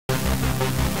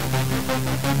Good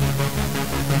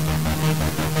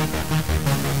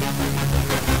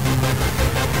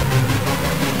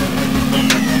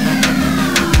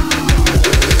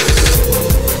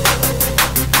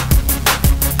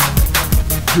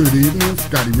evening,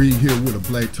 Scotty Reed here with a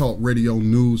Black Talk Radio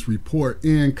News report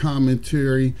and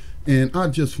commentary, and I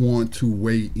just want to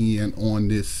weigh in on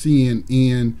this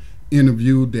CNN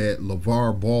interview that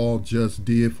LaVar Ball just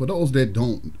did. For those that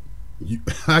don't,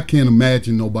 I can't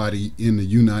imagine nobody in the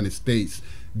United States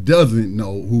doesn't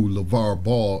know who LaVar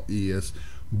Ball is,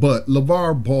 but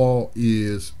LaVar Ball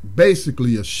is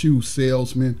basically a shoe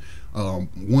salesman.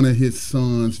 One of his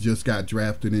sons just got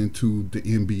drafted into the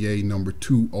NBA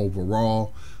 #2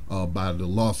 overall by the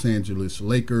Los Angeles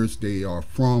Lakers. They are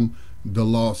from the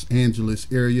Los Angeles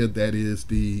area. That is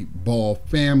the Ball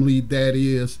family, that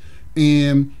is.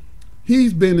 And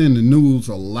he's been in the news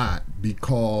a lot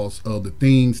because of the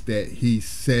things that he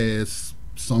says.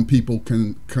 Some people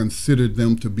can consider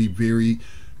them to be very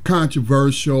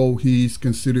controversial. He's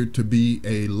considered to be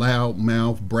a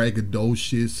loudmouth,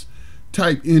 braggadocious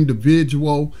type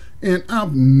individual, and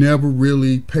I've never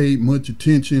really paid much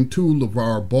attention to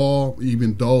LaVar Ball,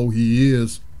 even though he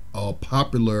is a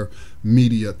popular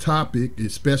media topic,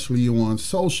 especially on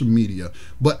social media.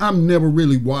 But I've never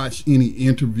really watched any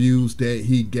interviews that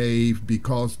he gave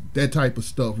because that type of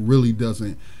stuff really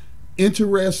doesn't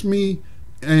interest me.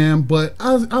 But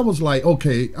I was like,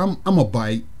 okay, I'm a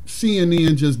bite.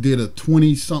 CNN just did a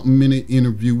 20-something minute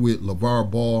interview with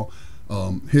LaVar Ball.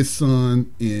 His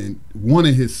son and one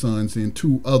of his sons and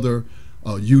two other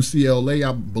UCLA,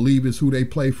 I believe is who they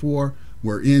play for,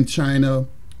 were in China,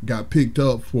 got picked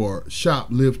up for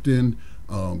shoplifting.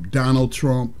 Donald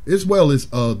Trump, as well as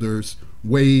others,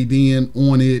 weighed in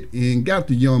on it and got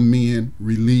the young men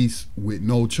released with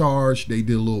no charge. They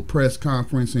did a little press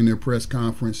conference. In their press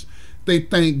conference, they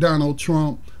thanked Donald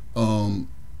Trump.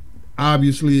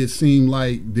 Obviously, it seemed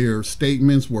like their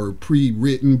statements were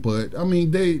pre-written, but I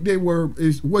mean, they were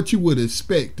is what you would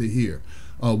expect to hear.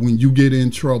 When you get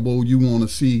in trouble, you want to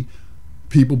see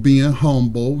people being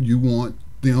humble. You want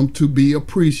them to be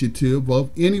appreciative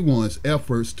of anyone's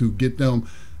efforts to get them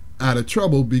out of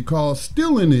trouble, because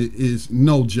stealing it is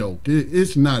no joke.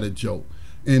 It's not a joke.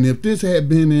 And if this had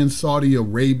been in Saudi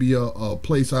Arabia, a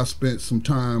place I spent some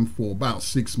time for about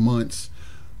 6 months,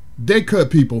 they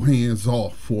cut people hands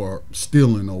off for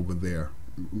stealing over there.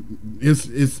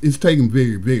 It's taken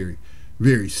very, very,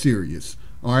 very serious.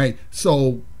 All right.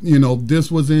 So,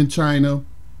 this was in China.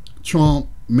 Trump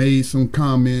made some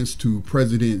comments to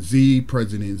President Z.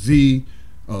 President Z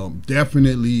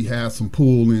definitely has some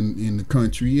pull in the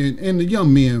country, and the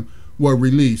young men were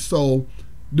released. So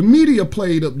the media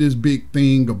played up this big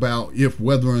thing about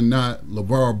whether or not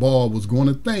LaVar Ball was going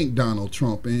to thank Donald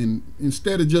Trump. And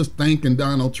instead of just thanking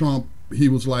Donald Trump, he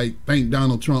was like, thank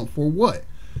Donald Trump for what?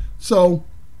 So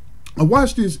I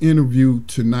watched this interview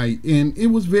tonight, and it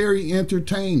was very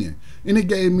entertaining. And it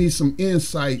gave me some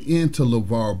insight into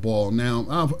LaVar Ball.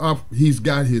 Now, he's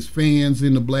got his fans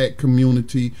in the black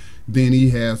community. Then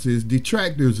he has his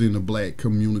detractors in the black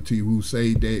community who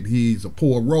say that he's a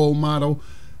poor role model.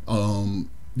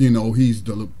 He's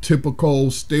the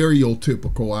stereotypical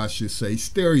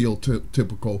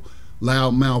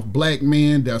loudmouth black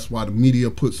man. That's why the media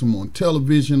puts him on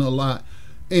television a lot.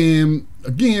 And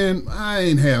again, I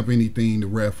didn't have anything to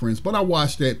reference, but I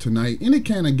watched that tonight, and it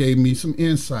kind of gave me some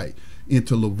insight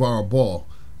into LaVar Ball.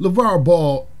 LaVar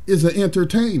Ball is an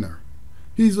entertainer.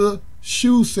 He's a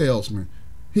shoe salesman.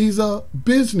 He's a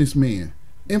businessman.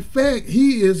 In fact,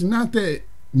 he is not that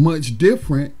much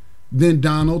different than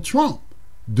Donald Trump,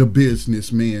 the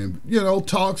businessman.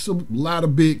 Talks a lot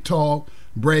of big talk,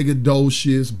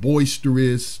 braggadocious,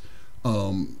 boisterous,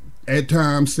 at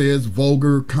times says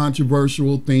vulgar,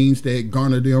 controversial things that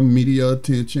garner them media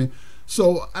attention.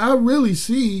 So I really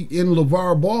see in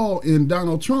LaVar Ball and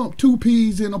Donald Trump two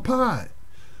peas in a pod.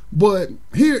 But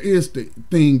here is the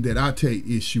thing that I take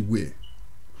issue with.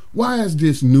 Why is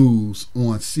this news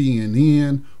on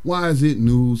CNN? Why is it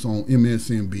news on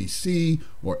MSNBC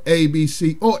or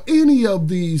ABC or any of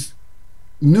these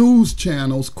news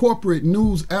channels, corporate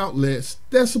news outlets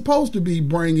that's supposed to be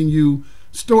bringing you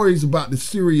stories about the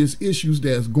serious issues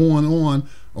that's going on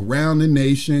around the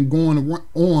nation, going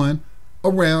on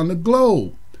around the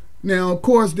globe? Now, of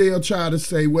course, they'll try to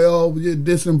say, well,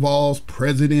 this involves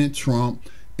President Trump,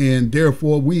 and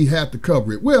therefore we have to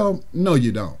cover it. Well, no,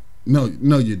 you don't. No,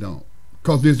 you don't.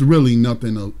 Because there's really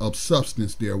nothing of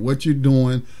substance there. What you're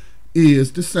doing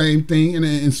is the same thing,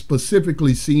 and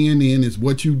specifically CNN is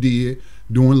what you did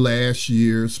during last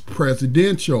year's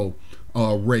presidential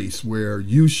race, where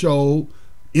you showed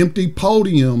empty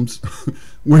podiums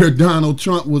where Donald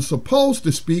Trump was supposed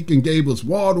to speak and gave us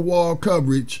wall-to-wall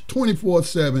coverage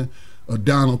 24/7 of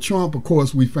Donald Trump. Of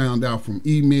course, we found out from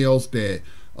emails that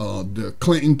the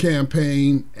Clinton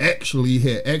campaign actually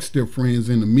had asked their friends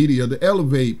in the media to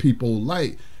elevate people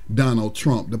like Donald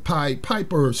Trump. The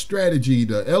Piper strategy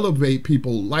to elevate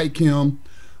people like him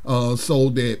so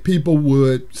that people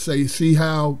would say, see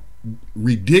how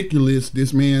ridiculous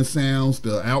this man sounds,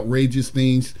 the outrageous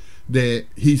things that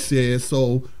he says.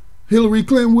 So Hillary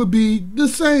Clinton would be the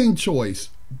same choice.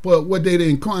 But what they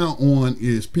didn't count on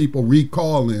is people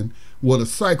recalling what a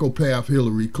psychopath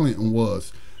Hillary Clinton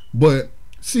was. But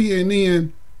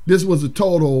CNN, this was a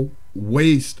total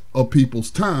waste of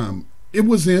people's time. It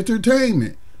was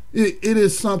entertainment. It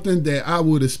is something that I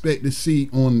would expect to see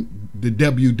on the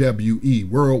WWE,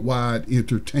 Worldwide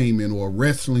Entertainment, or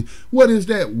wrestling. What is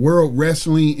that? World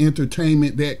Wrestling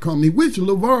Entertainment, that company, which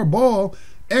LaVar Ball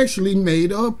actually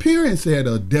made an appearance at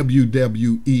a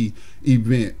WWE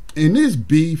event. And this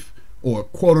beef, or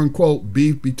quote unquote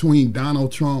beef, between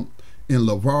Donald Trump and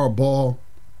LaVar Ball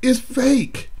is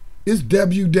fake. It's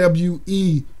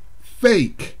WWE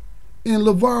fake. And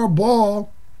LaVar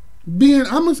Ball,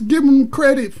 I must give him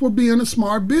credit for being a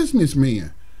smart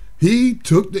businessman. He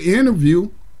took the interview,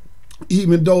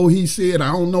 even though he said,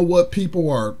 I don't know what people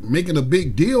are making a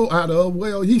big deal out of.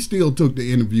 Well, he still took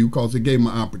the interview because it gave him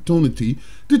an opportunity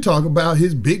to talk about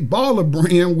his big baller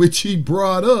brand, which he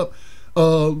brought up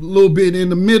a little bit in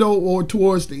the middle or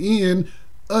towards the end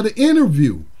of the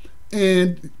interview.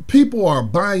 And people are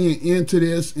buying into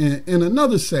this. And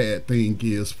another sad thing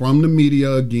is, from the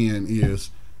media again, is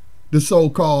the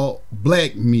so-called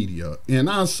black media. And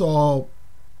I saw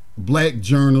black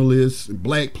journalists,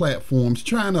 black platforms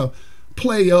trying to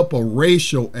play up a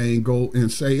racial angle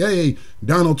and say, hey,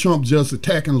 Donald Trump just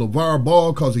attacking LaVar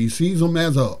Ball because he sees him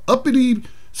as a uppity,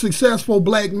 successful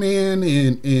black man.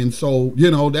 And so, you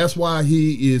know, that's why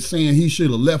he is saying he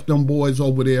should have left them boys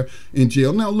over there in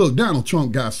jail. Now, look, Donald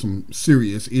Trump got some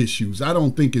serious issues. I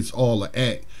don't think it's all an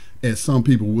act, as some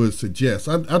people would suggest.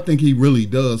 I think he really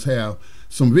does have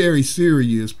some very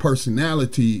serious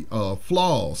personality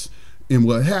flaws and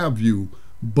what have you.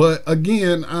 But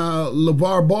again,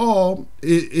 LaVar Ball,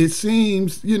 it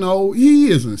seems, you know, he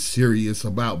isn't serious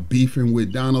about beefing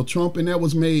with Donald Trump, and that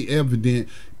was made evident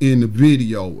in the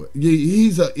video.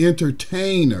 He's an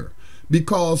entertainer,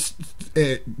 because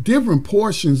at different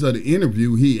portions of the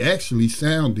interview, he actually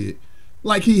sounded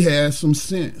like he had some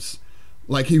sense,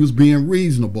 like he was being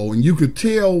reasonable. And you could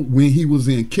tell when he was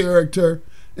in character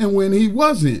and when he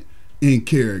wasn't in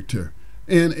character.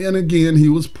 And again, he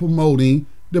was promoting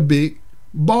the big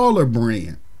baller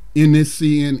brand in this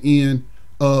CNN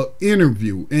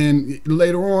interview. And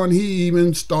later on, he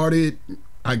even started,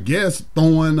 I guess,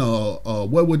 throwing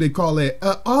what would they call it,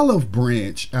 an olive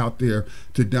branch out there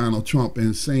to Donald Trump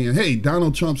and saying, hey,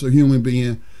 Donald Trump's a human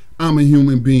being, I'm a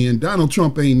human being, Donald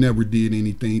Trump ain't never did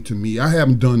anything to me, I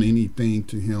haven't done anything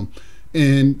to him,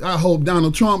 and I hope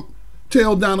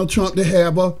tell Donald Trump to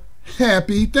have a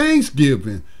happy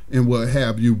Thanksgiving and what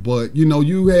have you. But you know,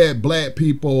 you had black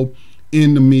people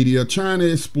in the media trying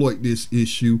to exploit this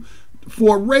issue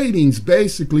for ratings,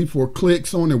 basically for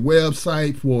clicks on their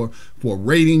website, for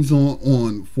ratings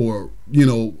for, you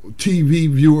know, TV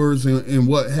viewers and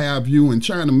what have you, and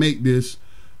trying to make this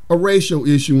a racial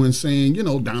issue and saying, you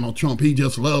know, Donald Trump, he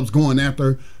just loves going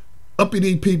after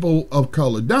uppity people of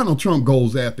color. Donald Trump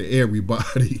goes after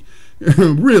everybody.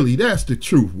 Really, that's the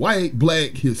truth. White,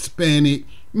 black, Hispanic,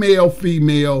 male,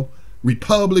 female,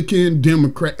 Republican,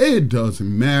 Democrat, it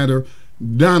doesn't matter.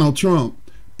 Donald Trump,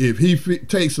 if he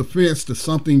takes offense to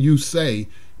something you say,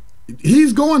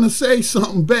 he's going to say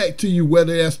something back to you,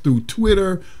 whether that's through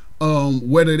Twitter,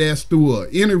 whether that's through an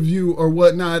interview or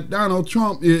whatnot. Donald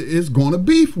Trump is going to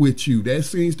beef with you. That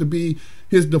seems to be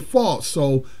his default.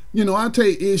 So, you know, I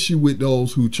take issue with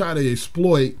those who try to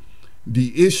exploit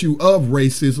the issue of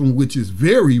racism, which is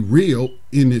very real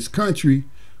in this country,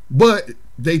 but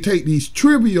they take these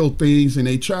trivial things and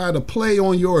they try to play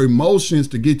on your emotions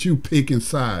to get you picking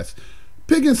sides.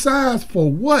 Picking sides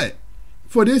for what?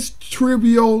 For this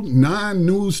trivial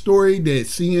non-news story that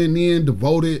CNN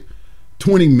devoted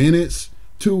 20 minutes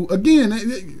to?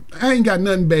 Again, I ain't got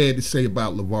nothing bad to say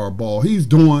about LaVar Ball. He's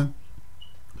doing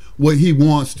what he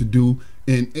wants to do,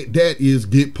 and that is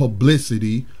get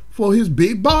publicity for his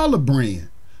big baller brand.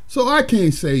 So I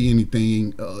can't say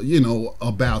anything, you know,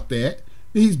 about that.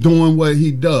 He's doing what he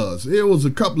does. There was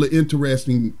a couple of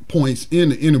interesting points in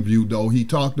the interview, though. He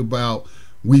talked about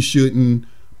we shouldn't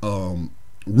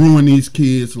ruin these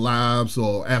kids' lives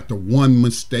or after one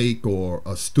mistake or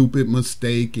a stupid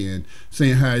mistake, and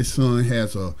saying how his son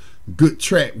has a good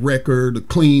track record, a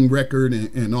clean record,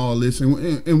 and all this.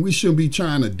 And we shouldn't be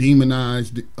trying to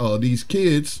demonize these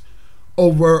kids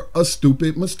over a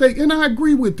stupid mistake. And I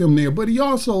agree with him there. But he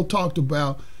also talked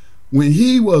about when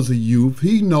he was a youth,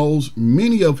 he knows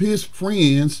many of his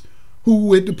friends who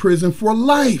went to prison for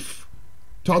life.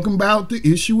 Talking about the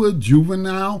issue of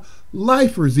juvenile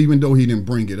lifers, even though he didn't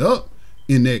bring it up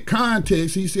in that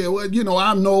context. He said, well, you know,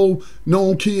 I've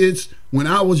known kids when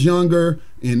I was younger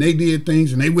and they did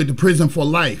things and they went to prison for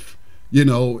life, you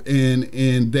know,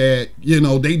 and that, you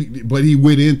know, but he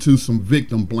went into some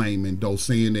victim blaming though,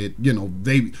 saying that, you know,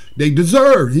 they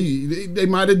deserved, they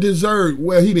might have deserved,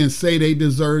 well, he didn't say they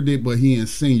deserved it, but he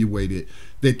insinuated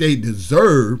that they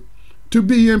deserved to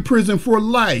be in prison for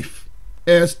life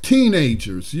as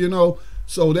teenagers, you know.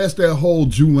 So that's that whole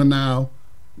juvenile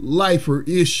lifer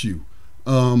issue.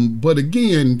 But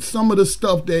again, some of the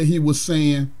stuff that he was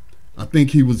saying, I think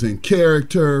he was in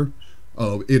character.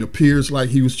 It appears like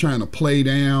he was trying to play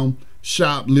down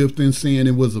shoplifting, saying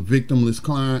it was a victimless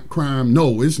crime.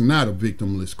 No, it's not a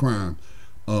victimless crime.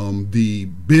 The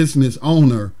business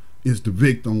owner is the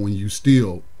victim when you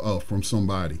steal from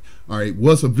somebody. All right,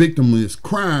 what's a victimless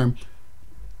crime?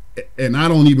 And I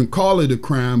don't even call it a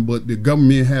crime, but the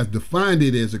government has defined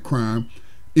it as a crime,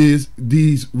 is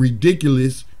these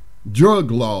ridiculous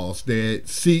drug laws that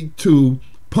seek to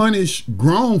punish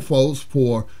grown folks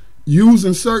for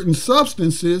using certain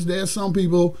substances that some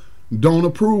people don't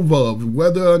approve of.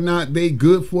 Whether or not they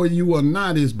good for you or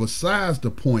not is besides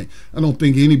the point. I don't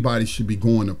think anybody should be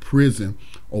going to prison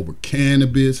over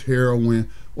cannabis, heroin,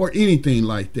 or anything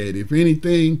like that. If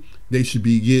anything, they should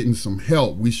be getting some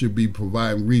help. We should be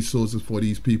providing resources for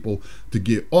these people to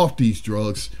get off these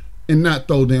drugs and not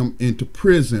throw them into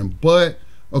prison. But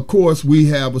of course, we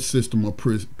have a system of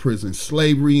prison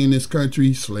slavery in this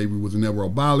country. Slavery was never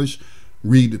abolished.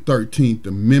 Read the 13th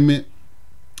Amendment,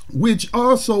 which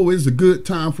also is a good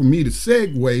time for me to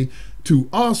segue to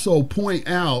also point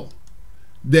out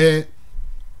that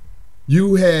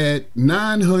you had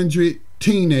 900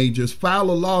 teenagers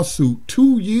file a lawsuit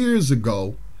 2 years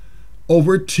ago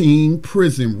over teen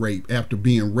prison rape after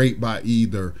being raped by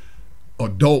either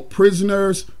adult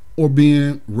prisoners or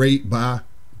being raped by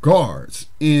guards.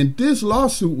 And this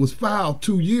lawsuit was filed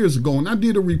 2 years ago, and I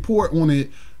did a report on it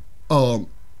a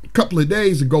couple of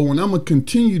days ago, and I'm going to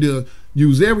continue to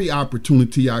use every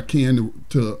opportunity I can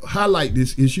to highlight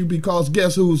this issue, because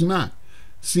guess who's not?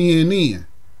 CNN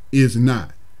is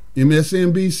not.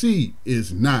 MSNBC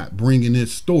is not bringing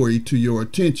this story to your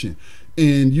attention.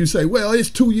 And you say, well, it's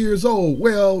 2 years old.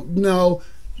 Well, no,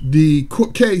 the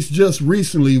case just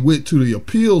recently went to the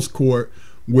appeals court,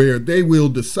 where they will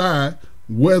decide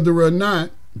whether or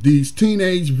not these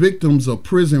teenage victims of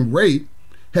prison rape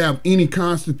have any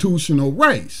constitutional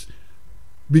rights.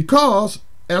 Because,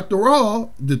 after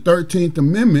all, the 13th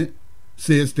Amendment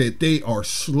says that they are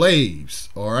slaves,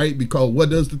 all right? Because what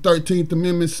does the 13th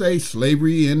Amendment say?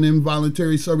 Slavery and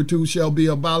involuntary servitude shall be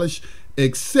abolished,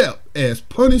 except as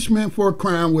punishment for a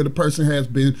crime where the person has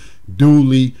been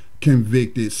duly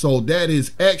convicted. So that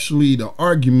is actually the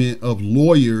argument of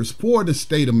lawyers for the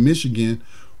state of Michigan,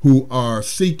 who are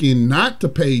seeking not to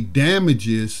pay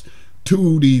damages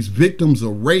to these victims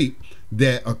of rape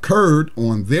that occurred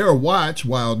on their watch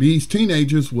while these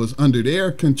teenagers was under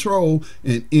their control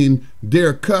and in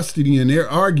their custody. And their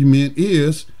argument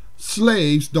is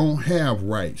slaves don't have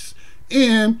rights.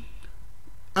 And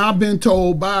I've been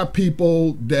told by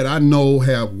people that I know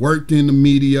have worked in the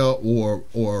media or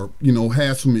you know,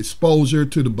 have some exposure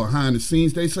to the behind the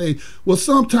scenes. They say, well,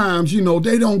 sometimes, you know,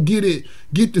 they don't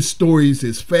get the stories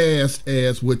as fast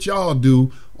as what y'all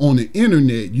do on the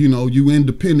internet. You know, you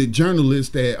independent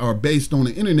journalists that are based on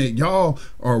the internet, y'all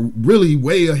are really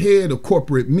way ahead of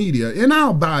corporate media. And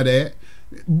I'll buy that.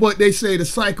 But they say the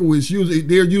cycle is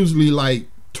they're usually like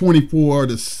 24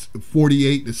 to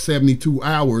 48 to 72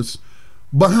 hours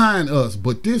behind us.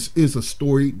 But this is a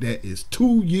story that is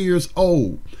 2 years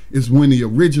old, is when the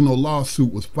original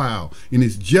lawsuit was filed, and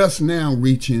it's just now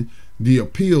reaching the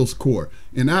appeals court.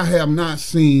 And I have not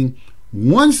seen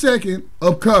 1 second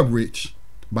of coverage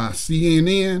by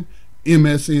CNN,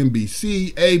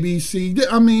 MSNBC, ABC.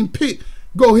 I mean,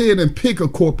 go ahead and pick a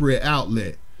corporate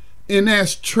outlet. And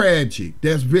that's tragic.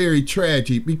 That's very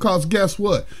tragic, because guess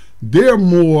what? They're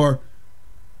more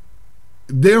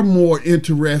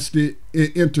interested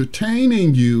in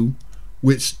entertaining you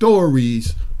with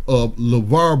stories of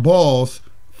LaVar Ball's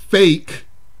fake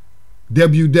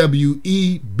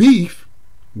WWE beef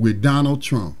with Donald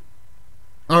Trump.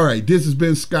 All right, this has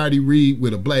been Scotty Reed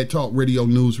with a Black Talk Radio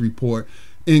News Report.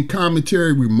 In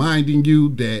commentary, reminding you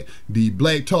that the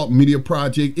Black Talk Media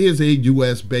Project is a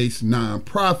U.S.-based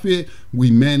nonprofit. We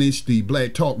manage the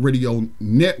Black Talk Radio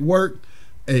Network,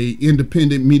 a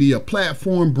independent media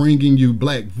platform bringing you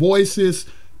black voices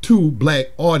to black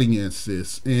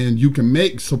audiences. And you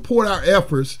can support our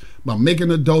efforts by making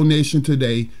a donation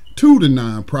today to the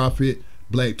nonprofit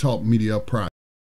Black Talk Media Project.